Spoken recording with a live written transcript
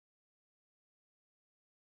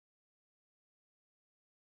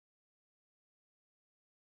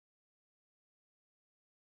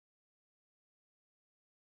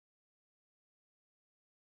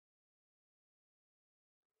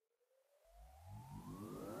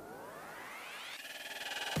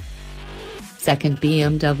Second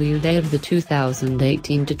BMW Day of the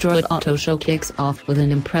 2018 Detroit Auto Show kicks off with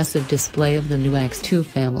an impressive display of the new X2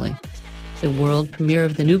 family. The world premiere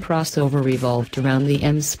of the new crossover revolved around the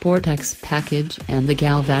M Sport X package and the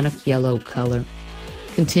Galvanic Yellow color.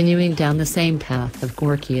 Continuing down the same path of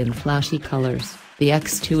quirky and flashy colors, the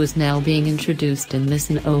X2 is now being introduced in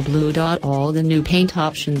Misano Blue.All. The new paint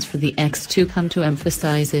options for the X2 come to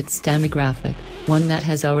emphasize its demographic, one that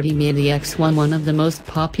has already made the X1 one of the most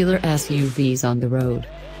popular SUVs on the road.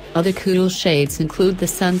 Other cool shades include the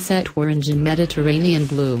sunset orange and Mediterranean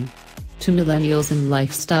blue. To millennials and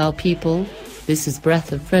lifestyle people, this is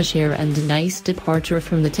breath of fresh air and a nice departure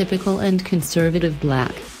from the typical and conservative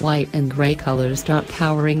black, white and grey colors.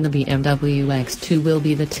 Powering the BMW X2 will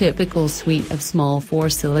be the typical suite of small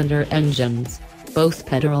four-cylinder engines, both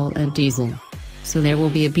petrol and diesel. So there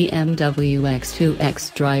will be a BMW X2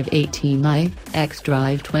 xDrive 18i,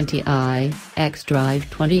 xDrive 20i, xDrive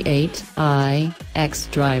 28i,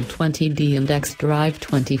 xDrive 20d and xDrive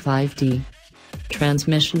 25d.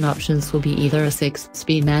 Transmission options will be either a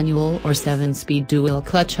 6-speed manual or 7-speed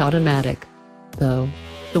dual-clutch automatic. Though,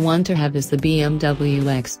 the one to have is the BMW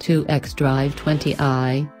X2 xDrive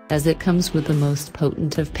 20i, as it comes with the most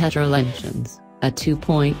potent of petrol engines, a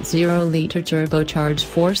 2.0-liter turbocharged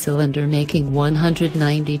four-cylinder making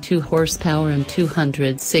 192 horsepower and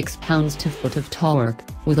 206 pounds-to-foot of torque,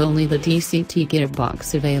 with only the DCT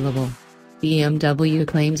gearbox available. BMW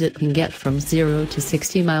claims it can get from 0 to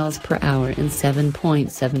 60 miles per hour in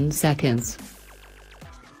 7.7 seconds.